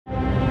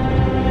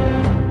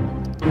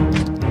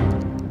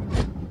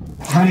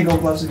How many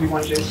Gold Gloves have you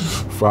won,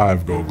 Jason?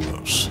 5 Gold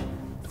Gloves.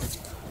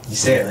 You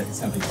say it like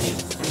it's no big deal.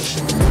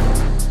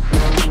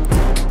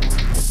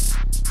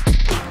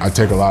 I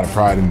take a lot of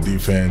pride in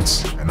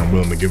defense, and I'm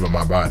willing to give up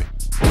my body.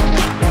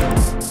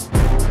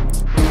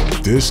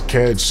 This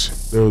catch,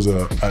 there was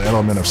an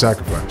element of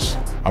sacrifice.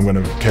 I'm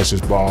gonna catch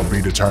this ball,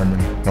 be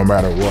determined, no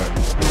matter what.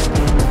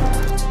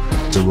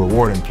 It's a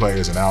rewarding play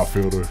as an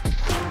outfielder,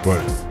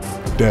 but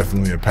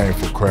definitely a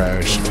painful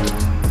crash.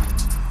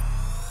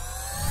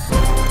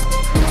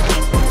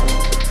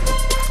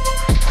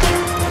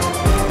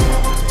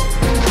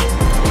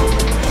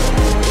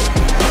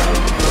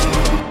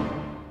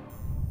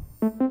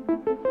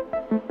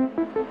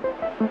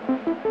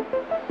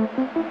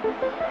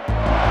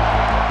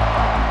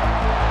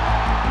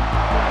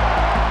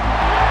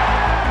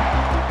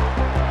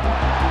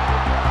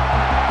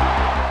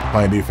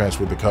 Playing defense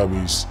with the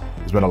Cubbies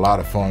has been a lot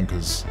of fun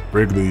because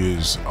Wrigley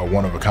is a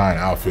one-of-a-kind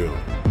outfield.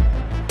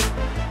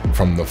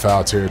 From the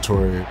foul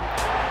territory,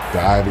 the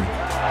Ivy,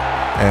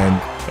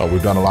 and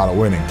we've done a lot of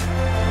winning.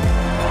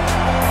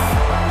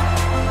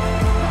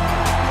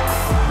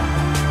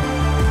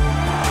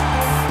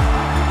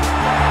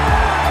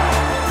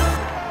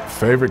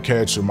 Favorite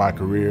catch of my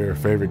career,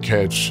 favorite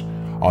catch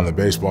on the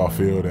baseball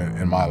field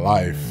in my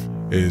life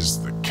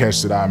is the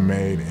catch that I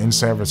made in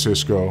San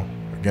Francisco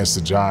against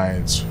the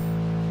Giants.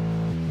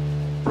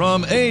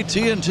 From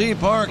AT&T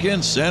Park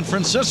in San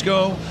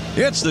Francisco,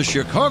 it's the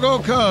Chicago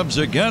Cubs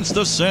against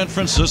the San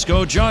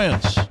Francisco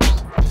Giants.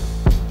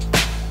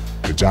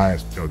 The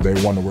Giants, they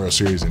won the World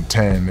Series in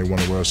 10, they won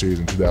the World Series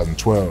in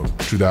 2012,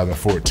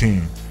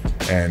 2014,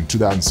 and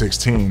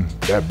 2016,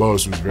 that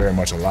buzz was very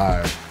much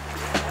alive.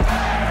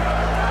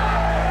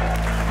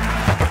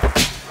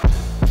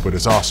 But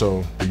it's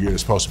also the year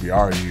that's supposed to be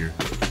our year.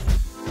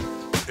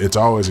 It's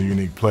always a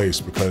unique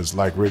place because,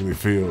 like Wrigley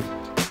Field,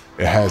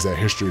 it has that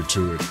history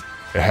to it.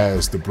 It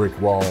has the brick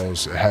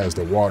walls, it has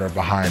the water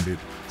behind it.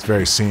 It's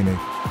very scenic.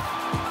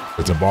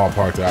 It's a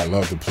ballpark that I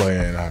love to play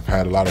in. I've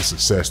had a lot of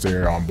success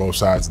there on both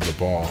sides of the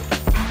ball.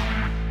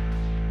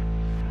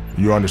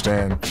 You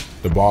understand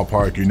the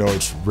ballpark, you know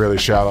it's really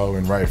shallow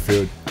in right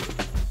field,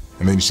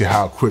 and then you see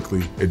how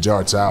quickly it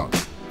jarts out.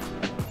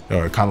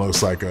 It kind of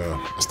looks like a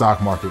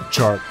stock market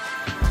chart.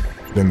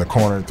 Then the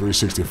corner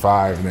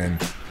 365, and then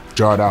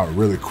jarred out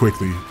really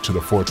quickly to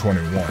the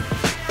 421.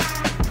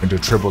 Into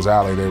Triples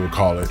Alley, they would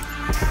call it.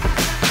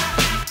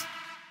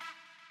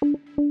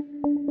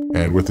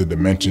 And with the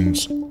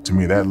dimensions, to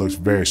me, that looks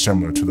very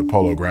similar to the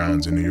Polo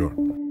Grounds in New York.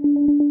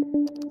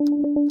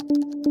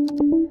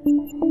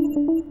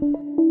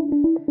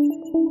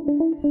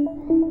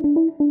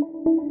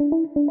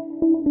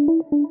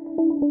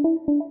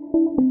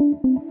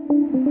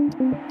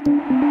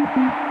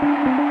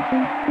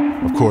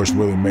 Of course,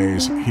 Willie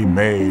Mays, he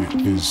made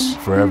his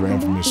forever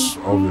infamous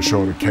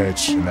over-the-shoulder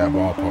catch in that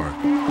ballpark.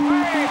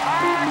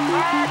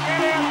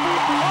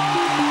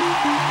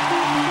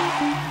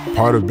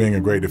 Part of being a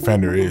great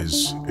defender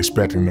is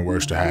expecting the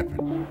worst to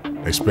happen,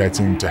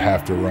 expecting to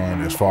have to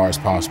run as far as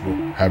possible,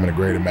 having a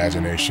great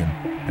imagination,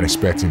 and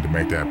expecting to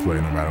make that play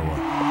no matter what.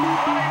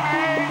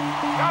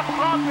 Just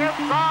brought this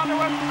crowd to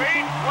its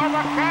feet with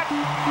a catch,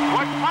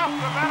 which must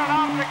have been an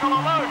optical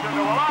illusion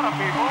to a lot of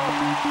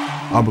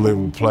people.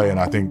 Unbelievable play, and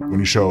I think when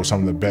you show some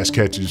of the best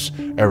catches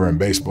ever in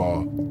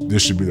baseball,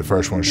 this should be the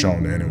first one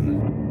shown to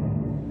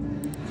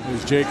anyone.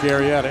 Here's Jake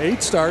Arrieta,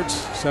 8 starts,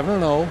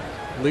 7-0.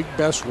 League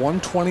best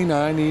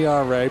 129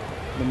 ERA.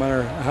 No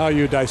matter how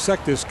you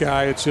dissect this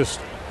guy, it's just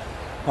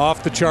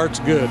off the charts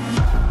good.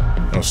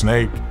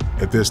 Snake,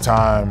 at this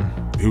time,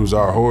 he was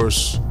our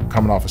horse,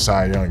 coming off a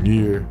Cy Young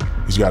year.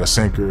 He's got a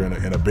sinker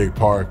in a big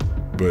park,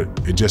 but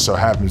it just so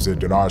happens that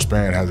Denard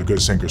Span has a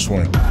good sinker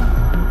swing.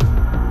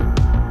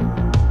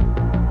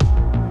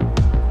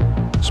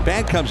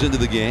 Span comes into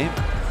the game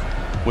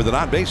with an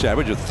on-base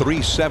average of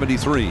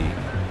 .373.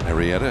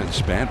 Arrieta and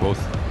Span both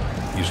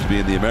used to be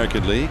in the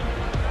American League.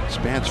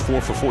 Span's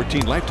 4 for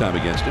 14 lifetime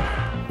against him.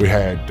 We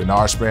had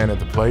Denard Span at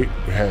the plate.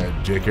 We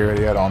had Jake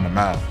Arrieta on the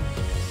mound.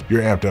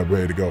 You're amped up,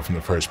 ready to go from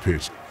the first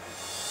pitch.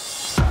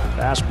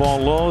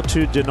 Fastball low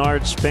to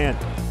Denard Span.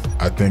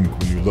 I think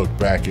when you look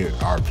back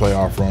at our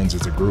playoff runs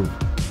as a group,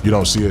 you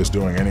don't see us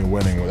doing any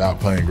winning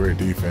without playing great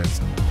defense.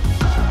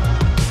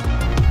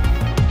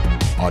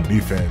 On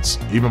defense,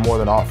 even more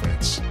than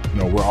offense,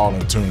 we're all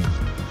in tune.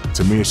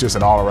 To me, it's just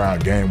an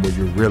all-around game where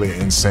you're really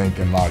in sync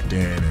and locked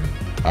in, and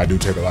I do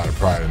take a lot of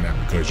pride in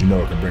that because it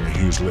can bring a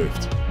huge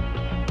lift.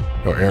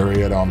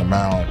 Arrieta on the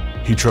mound,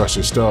 he trusts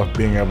his stuff,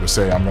 being able to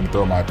say, I'm going to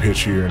throw my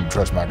pitch here and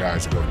trust my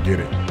guys to go get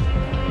it.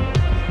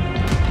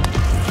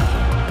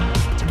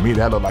 To me,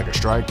 that looked like a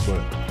strike, but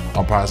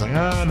umpire's like,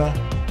 no,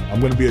 I'm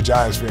going to be a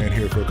Giants fan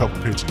here for a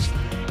couple pitches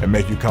and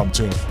make you come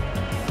to.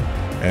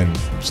 And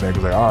Snake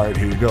was like, all right,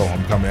 here you go.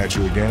 I'm coming at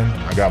you again.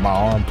 I got my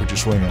arm, put your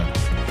swing on.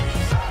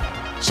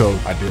 So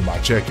I did my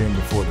check-in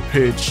before the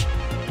pitch.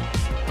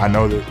 I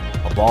know that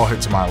a ball hit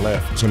to my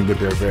left, it's going to get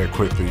there very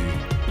quickly.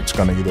 It's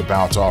going to either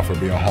bounce off or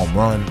be a home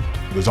run.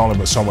 There's only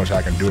but so much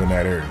I can do in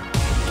that area.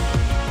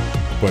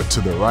 But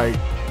to the right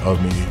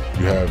of me,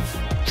 you have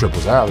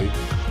Triples Alley,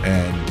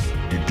 and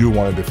You do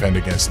want to defend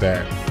against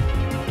that.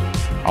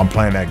 I'm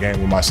playing that game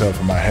with myself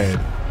in my head.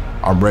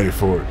 I'm ready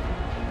for it.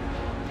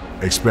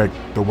 Expect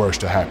the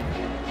worst to happen.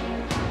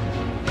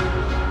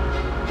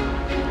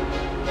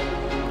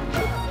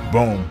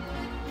 Boom.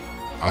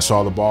 I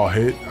saw the ball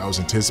hit, I was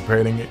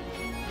anticipating it,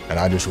 and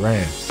I just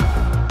ran.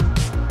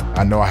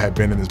 I know I had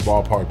been in this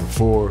ballpark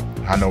before.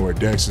 I know where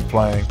Dex is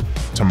playing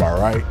to my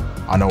right.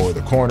 I know where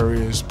the corner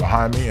is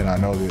behind me, and I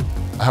know that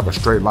I have a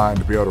straight line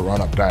to be able to run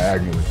up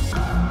diagonally.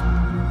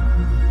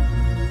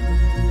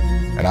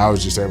 And I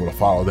was just able to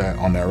follow that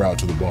on that route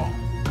to the ball.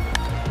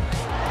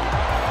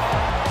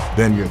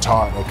 Then you're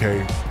taught,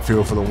 okay,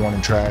 feel for the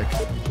warning track,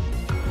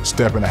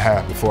 step and a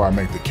half before I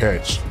make the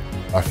catch.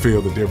 I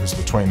feel the difference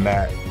between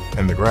that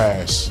and the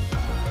grass.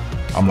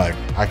 I'm like,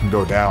 I can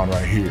go down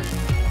right here.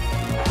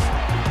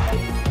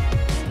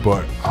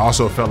 But I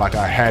also felt like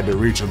I had to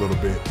reach a little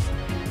bit.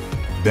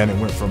 Then it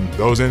went from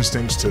those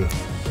instincts to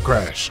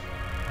crash.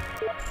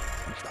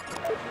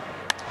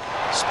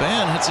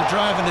 Span hits a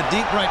drive into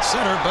deep right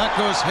center. Back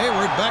goes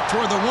Heyward, back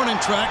toward the warning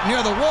track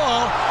near the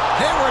wall.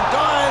 Heyward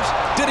dives.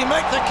 Did he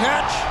make the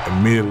catch?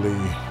 Immediately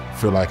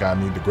feel like I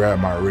need to grab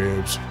my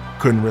ribs.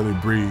 Couldn't really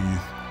breathe.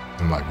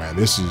 I'm like, man,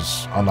 this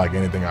is unlike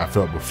anything I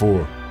felt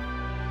before.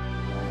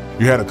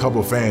 You had a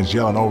couple fans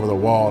yelling over the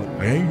wall,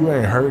 hey, you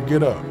ain't hurt,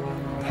 get up.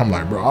 I'm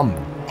like, bro,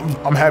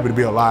 I'm happy to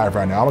be alive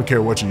right now. I don't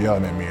care what you're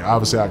yelling at me.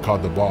 Obviously, I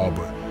caught the ball,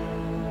 but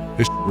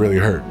this really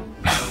hurt.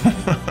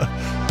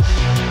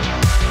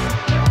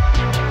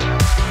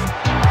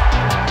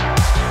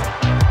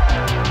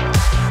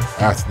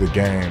 After the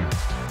game,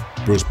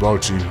 Bruce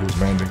Bochy, who was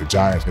managing the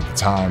Giants at the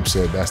time,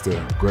 said that's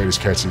the greatest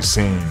catch he's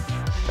seen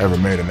ever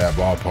made in that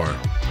ballpark.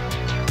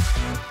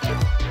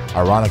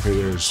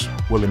 Ironically, there's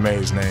Willie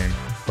Mays' name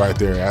right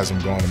there as I'm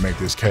going to make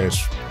this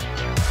catch.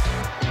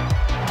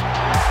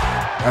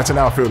 That's an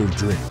outfielder's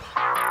dream.